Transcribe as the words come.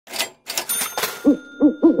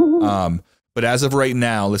But as of right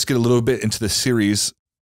now, let's get a little bit into the series.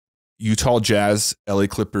 Utah Jazz, LA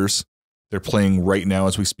Clippers. They're playing right now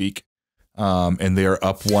as we speak. And they are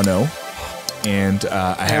up 1-0. And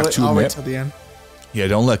I have to admit. I'll wait till the end. Yeah,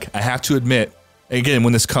 don't look. I have to admit, again,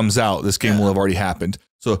 when this comes out, this game will have already happened.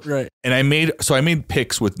 So, right. And I made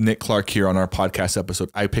picks with Nick Clark here on our podcast episode.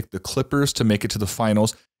 I picked the Clippers to make it to the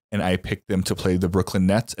finals, and I picked them to play the Brooklyn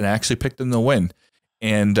Nets, and I actually picked them to win.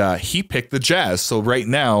 And he picked the Jazz. So right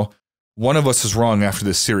now, one of us is wrong after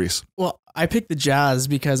this series. Well, I picked the Jazz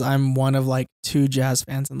because I'm one of like 2 Jazz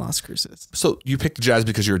fans in Las Cruces. So you picked the Jazz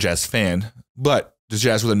because you're a Jazz fan, but the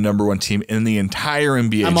Jazz were the number 1 team in the entire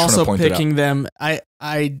NBA. I'm also picking them. I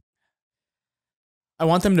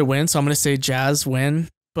want them to win, so I'm going to say Jazz win,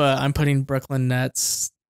 but I'm putting Brooklyn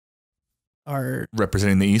Nets are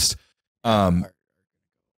representing the East. You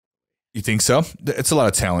think so? It's a lot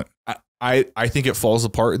of talent. I think it falls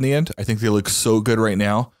apart in the end. I think they look so good right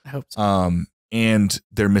now. I hope so. And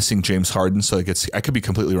they're missing James Harden, so I could be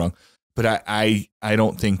completely wrong, but I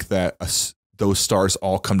don't think that those stars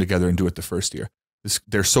all come together and do it the first year.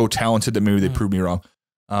 They're so talented that maybe they prove me wrong.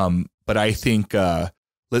 But I think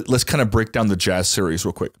let's kind of break down the Jazz series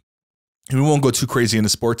real quick. And we won't go too crazy into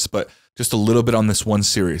sports, but just a little bit on this one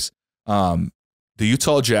series. The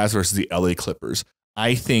Utah Jazz versus the LA Clippers.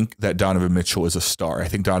 I think that Donovan Mitchell is a star. I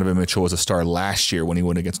think Donovan Mitchell was a star last year when he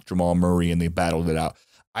went against Jamal Murray and they battled it out.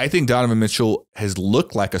 I think Donovan Mitchell has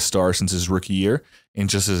looked like a star since his rookie year and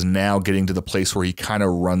just is now getting to the place where he kind of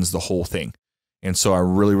runs the whole thing. And so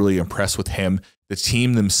I'm really, really impressed with him. The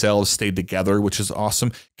team themselves stayed together, which is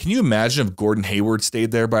awesome. Can you imagine if Gordon Hayward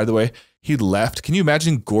stayed there, by the way? He left. Can you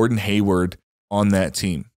imagine Gordon Hayward on that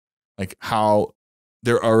team? Like how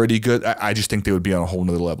they're already good. I just think they would be on a whole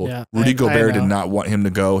nother level. Yeah, Rudy Gobert did not want him to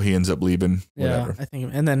go. He ends up leaving. Whatever. Yeah, I think.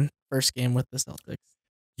 And then first game with the Celtics.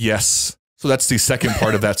 Yes. So that's the second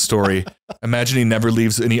part of that story. Imagine he never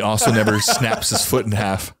leaves and he also never snaps his foot in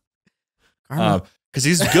half. Because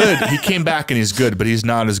he's good. He came back and he's good, but he's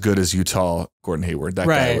not as good as Utah Gordon Hayward. That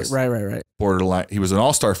guy was right. Borderline. He was an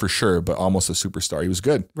all-star for sure, but almost a superstar. He was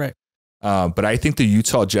good. Right. But I think the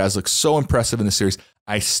Utah Jazz look so impressive in the series.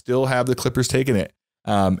 I still have the Clippers taking it.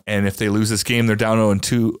 And if they lose this game, they're down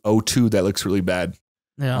 0-2. That looks really bad.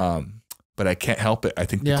 Yeah. But I can't help it. I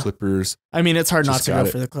think the Clippers. I mean, it's hard not to go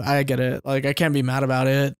for the Clippers. I get it. Like, I can't be mad about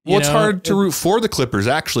it. Well, it's hard to root for the Clippers,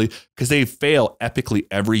 actually, because they fail epically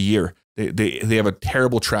every year. They have a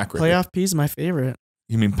terrible track record. Playoff P is my favorite.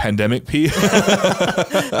 You mean Pandemic P?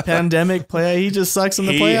 Pandemic play. He just sucks in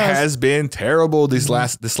the playoffs. He has been terrible this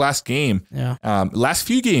last game. Yeah. Last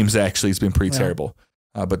few games, actually, it's been pretty terrible.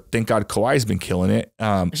 But thank God Kawhi's been killing it.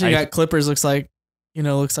 Actually, got Clippers looks like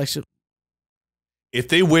if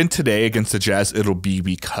they win today against the Jazz, it'll be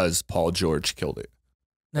because Paul George killed it.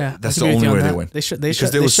 Yeah, that's the only way they win.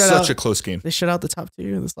 Because there was such a close game. They shut out the top 2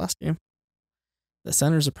 in this last game. The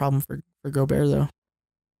center's a problem for Gobert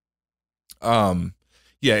though.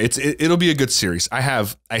 Yeah, it'll be a good series. I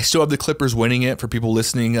still have the Clippers winning it. For people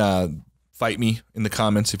listening, fight me in the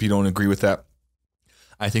comments if you don't agree with that.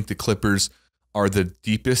 I think the Clippers are the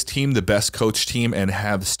deepest team, the best coach team, and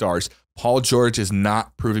have stars. Paul George is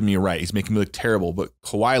not proving me right. He's making me look terrible, but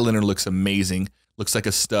Kawhi Leonard looks amazing, looks like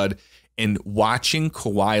a stud. And watching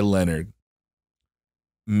Kawhi Leonard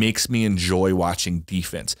makes me enjoy watching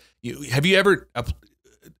defense. Have you ever,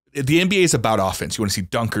 the NBA is about offense. You want to see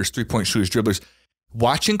dunkers, 3-point shooters, dribblers.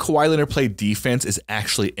 Watching Kawhi Leonard play defense is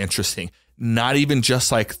actually interesting. Not even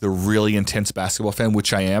just like the really intense basketball fan,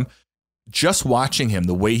 which I am. Just watching him,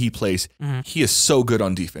 the way he plays, he is so good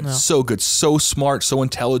on defense. No. So good, so smart, so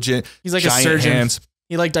intelligent. He's like a surgeon. Hands.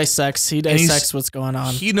 He dissects. He dissects what's going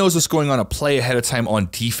on. He knows what's going on a play ahead of time on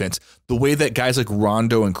defense. The way that guys like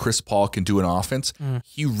Rondo and Chris Paul can do an offense,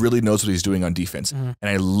 he really knows what he's doing on defense. And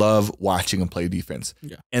I love watching him play defense.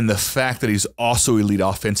 Yeah. And the fact that he's also elite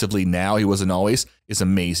offensively now, he wasn't always, is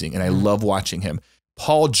amazing. And I love watching him.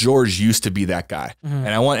 Paul George used to be that guy. And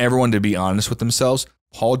I want everyone to be honest with themselves.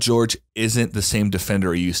 Paul George isn't the same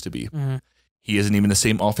defender he used to be. He isn't even the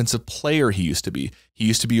same offensive player he used to be. He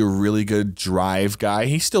used to be a really good drive guy.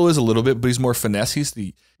 He still is a little bit, but he's more finesse.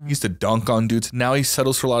 He used to dunk on dudes. Now he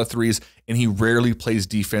settles for a lot of threes, and he rarely plays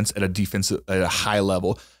defense at a high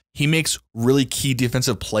level. He makes really key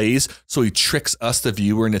defensive plays, so he tricks us, the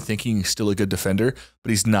viewer, into thinking he's still a good defender, but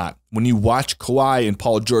he's not. When you watch Kawhi and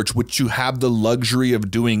Paul George, which you have the luxury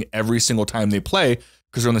of doing every single time they play,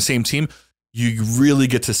 because they're on the same team, you really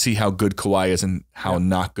get to see how good Kawhi is and how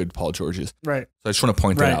not good Paul George is. Right. So I just want to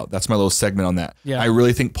point that out. That's my little segment on that. Yeah. I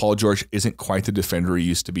really think Paul George isn't quite the defender he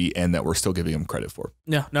used to be, and that we're still giving him credit for.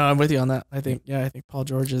 Yeah. No, I'm with you on that. I think Paul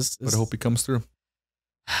George is but I hope he comes through.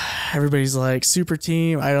 everybody's like super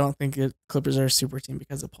team. I don't think Clippers are a super team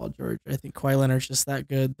because of Paul George. I think Kawhi Leonard's just that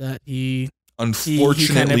good that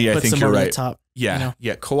unfortunately, I think you're right. Top, yeah. You know?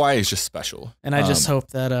 Yeah. Kawhi is just special. And I just hope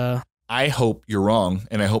that, I hope you're wrong,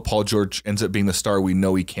 and I hope Paul George ends up being the star we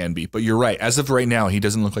know he can be. But you're right. As of right now, he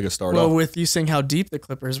doesn't look like a star at all. Well, with you saying how deep the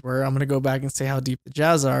Clippers were, I'm going to go back and say how deep the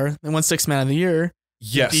Jazz are. They won Sixth Man of the Year.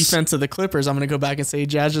 Yes. Defense of the Clippers, I'm going to go back and say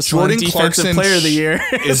Jazz just Jordan won Defensive Clarkson Player of the Year.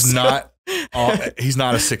 Is not. He's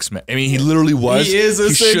not a six man. I mean, he literally was. He is a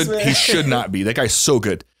six man. He should not be. That guy's so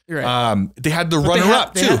good. Right. They had the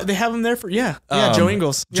runner-up too. They have him there for Joe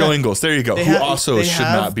Ingles. Joe Ingles, there you go. Who also should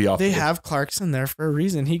not be off. They have Clarkson there for a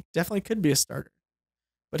reason. He definitely could be a starter,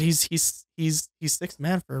 but he's sixth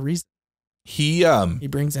man for a reason. He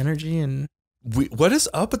brings energy and. What is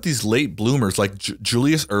up with these late bloomers like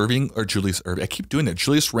Julius Irving? I keep doing that.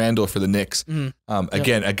 Julius Randle for the Knicks. Mm-hmm.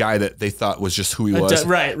 Again, a guy that they thought was just who he was.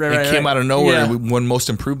 Right. He came out of nowhere and won most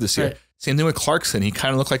improved this year. Right. Same thing with Clarkson. He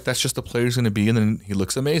kind of looked like that's just the player he's going to be, and then he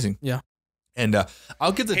looks amazing. Yeah. And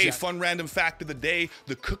I'll give the fun random fact of the day: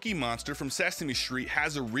 the Cookie Monster from Sesame Street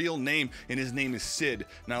has a real name, and his name is Sid.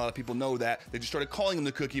 Not a lot of people know that. They just started calling him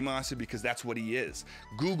the Cookie Monster because that's what he is.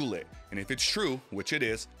 Google it, and if it's true, which it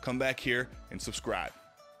is, come back here and subscribe.